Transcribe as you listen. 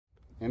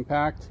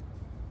Impact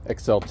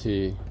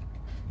XLT.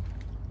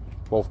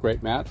 Both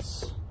great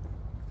mats.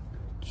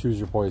 Choose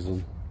your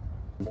poison.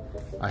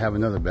 I have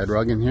another bed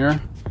rug in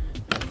here.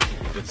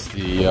 It's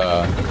the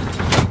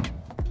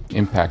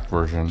Impact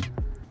version.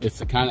 It's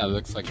the kind that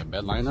looks like a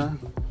bed liner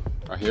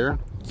right here.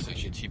 It's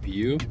actually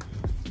TPU,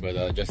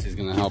 but Jesse's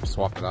gonna help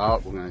swap it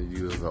out. We're gonna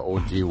use the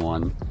OG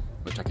one,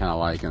 which I kind of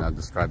like, and I'll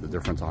describe the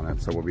difference on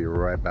it. So we'll be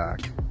right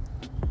back.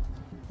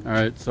 All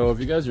right, so if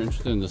you guys are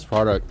interested in this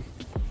product,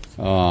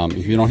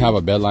 if you don't have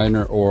a bed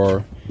liner,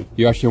 or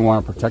you actually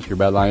want to protect your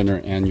bed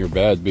liner and your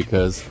bed,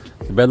 because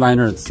the bed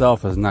liner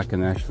itself is not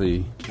going to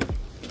actually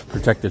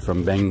protect it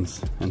from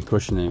bangs and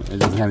cushioning. It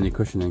doesn't have any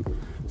cushioning.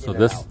 So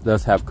this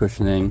does have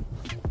cushioning.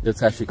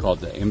 It's actually called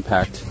the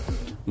Impact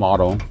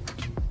model,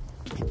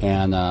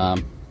 and I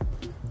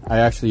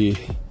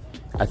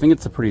think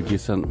it's a pretty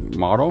decent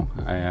model.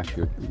 I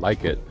actually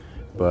like it,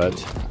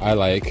 but I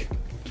like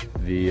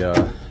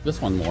the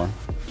this one more.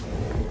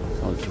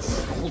 So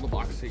just hold the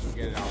box so you can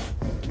get it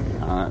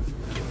out.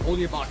 Hold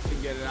your box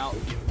and get it out.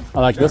 I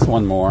like this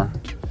one more.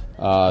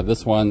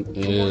 This one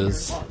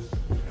is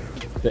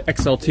the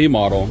XLT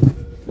model,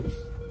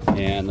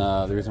 and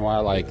the reason why I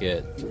like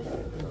it,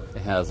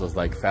 it has this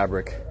like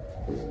fabric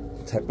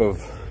type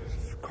of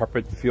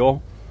carpet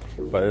feel,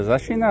 but it's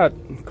actually not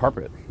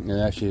carpet. It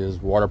actually is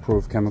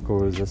waterproof, chemical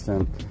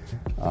resistant,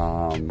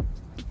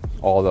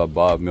 all the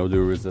above,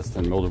 mildew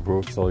resistant, mildew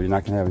proof, so you're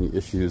not gonna have any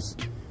issues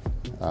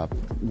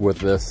with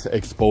this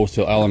exposed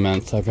to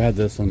elements. I've had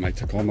this on my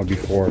Tacoma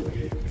before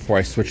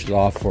I switched it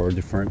off for a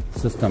different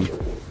system.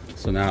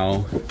 So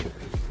now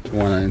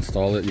when I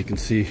install it, you can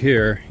see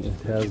here it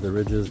has the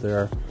ridges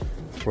there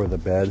for the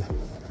bed.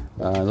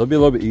 It'll be a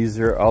little bit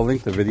easier. I'll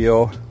link the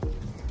video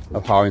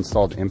of how I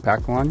installed the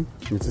Impact one.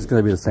 It's just going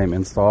to be the same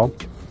install,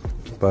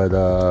 but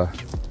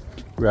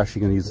we're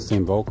actually going to use the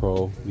same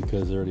Velcro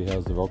because it already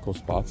has the Velcro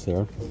spots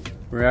there.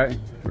 Right?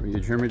 You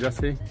hear me,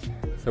 Jesse?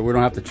 So we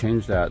don't have to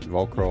change that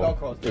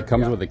Velcro. It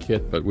comes with a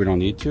kit, but we don't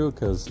need to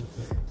because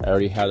I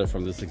already had it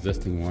from this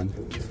existing one.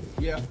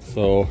 Yeah.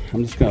 So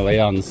I'm just gonna lay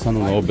out in the sun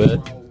a little bit.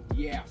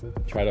 Yeah.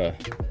 Try to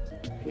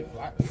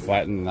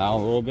flatten it out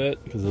a little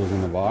bit because it was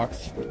in the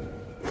box.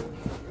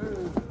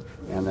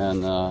 And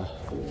then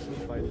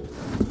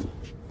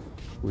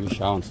we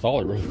shall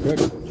install it really quick.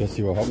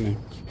 Jesse will help me.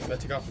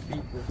 Let's take off the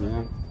feet.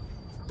 Yeah.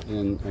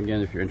 And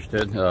again, if you're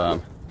interested, I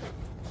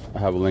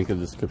have a link in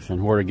the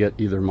description where to get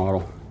either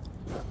model.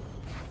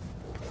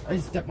 I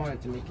just step on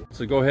it to make it.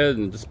 So go ahead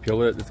and just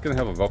peel it. It's gonna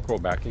have a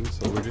Velcro backing,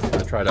 so we're just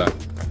gonna try to.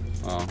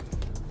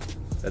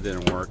 That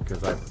didn't work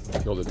because I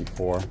peeled it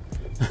before.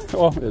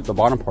 Well, the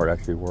bottom part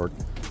actually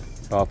worked.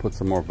 So I'll put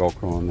some more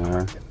Velcro in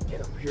there.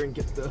 Get over here and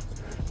get the.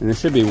 And it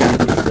should be one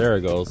piece. There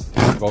it goes.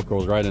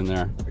 Velcro's right in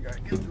there. I gotta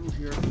get through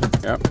here.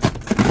 Yep.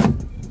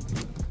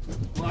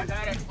 Well, I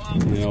got it.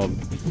 You know,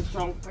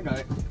 So I got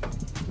it.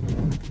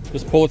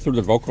 just pull it through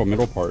the Velcro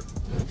middle part.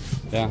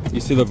 Yeah.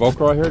 You see the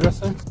Velcro right here,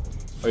 Justin?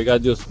 All you gotta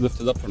do is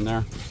lift it up from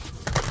there.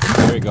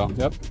 There you go.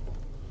 Yep.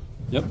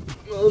 Yep.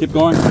 Keep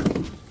going.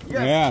 Yes.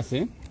 Yeah,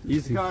 see?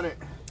 Easy. Got it.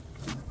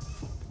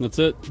 That's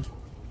it.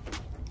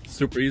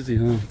 Super easy,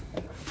 huh?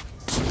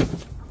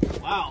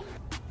 Wow.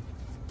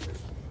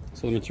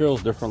 So the material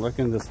is different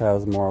looking. This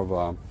has more of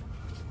a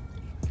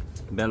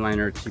bed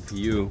liner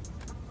TPU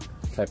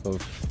type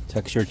of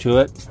texture to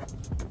it.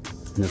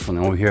 And this one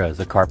over here has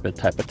a carpet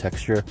type of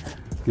texture.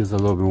 Gives a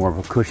little bit more of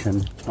a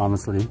cushion,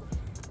 honestly.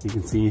 You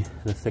can see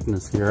the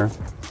thickness here.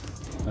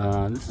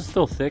 This is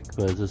still thick,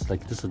 but it's just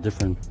like a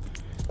different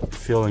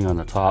feeling on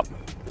the top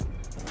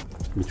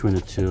between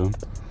the two.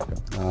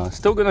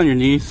 Still good on your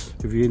knees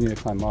if you need to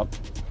climb up,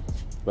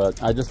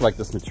 but I just like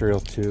this material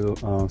too.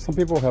 Some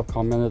people have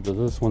commented that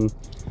this one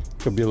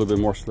could be a little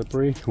bit more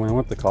slippery. When I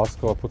went to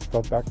Costco, I put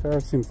stuff back there,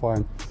 it seemed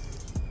fine,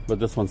 but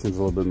this one seems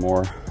a little bit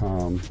more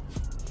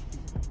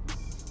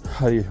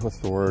what's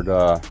the word,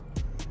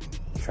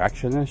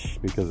 traction-ish,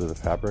 because of the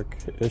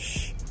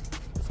fabric-ish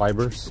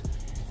fibers.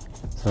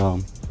 So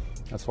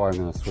that's why I'm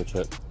going to switch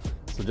it.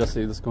 So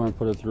Jesse, let's go ahead and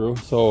put it through.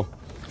 So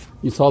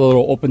you saw the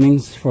little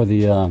openings for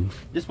the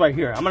Just right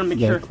here. I'm gonna make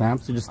sure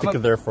clamps. You just stick it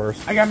there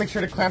first. I gotta make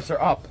sure the clamps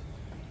are up.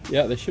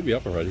 Yeah, they should be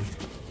up already.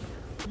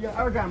 Yeah,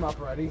 I got them up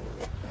already.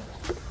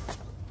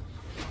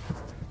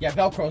 Yeah,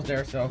 Velcro's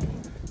there, so.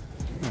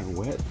 They're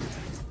wet.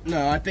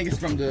 No, I think it's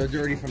from the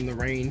dirty from the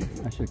rain.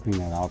 I should clean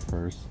that out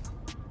first.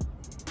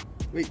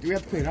 Wait, do we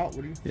have to clean it out?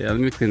 What do you? Yeah, let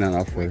me clean that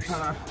out first.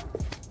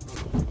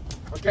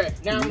 Okay,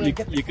 now I'm gonna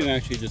get. You can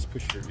actually just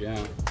push your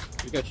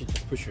You can actually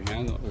just push your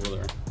hand over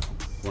there.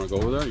 You want to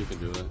go over there? You can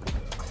do that.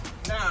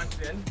 Nah, it's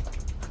in.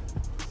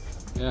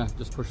 Yeah,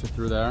 just push it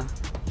through there.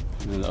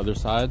 And then the other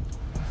side.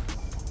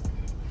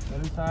 The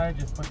other side,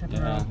 just push it through.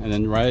 Yeah, and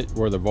then right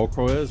where the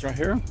Velcro is, right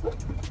here,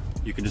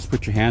 you can just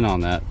put your hand on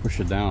that, push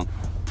it down.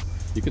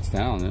 You could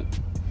stand on it.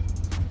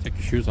 Take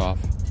your shoes off.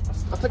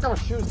 I'll take off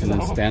my shoes and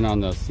then stand on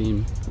the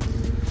seam.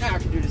 Now I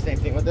can do the same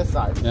thing with this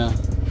side. Yeah.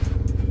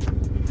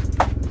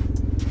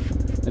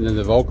 And then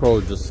the Velcro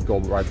would just go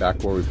right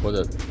back where we put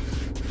it.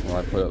 Where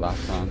I put it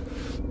last time.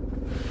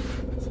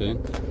 See?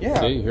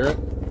 Yeah. See, you hear it?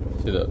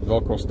 See the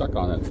Velcro stuck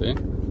on it, see?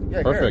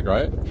 Yeah, perfect, here.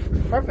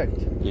 right?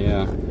 Perfect.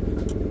 Yeah.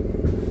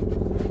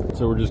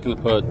 So we're just gonna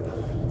put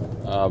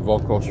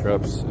Velcro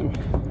strips.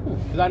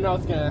 Because I know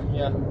it's gonna,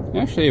 yeah.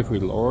 Actually, if we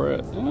lower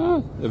it,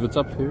 if it's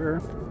up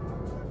here,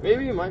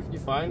 maybe it might be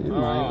fine. it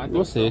might.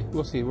 We'll see.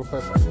 We'll see. We'll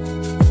play.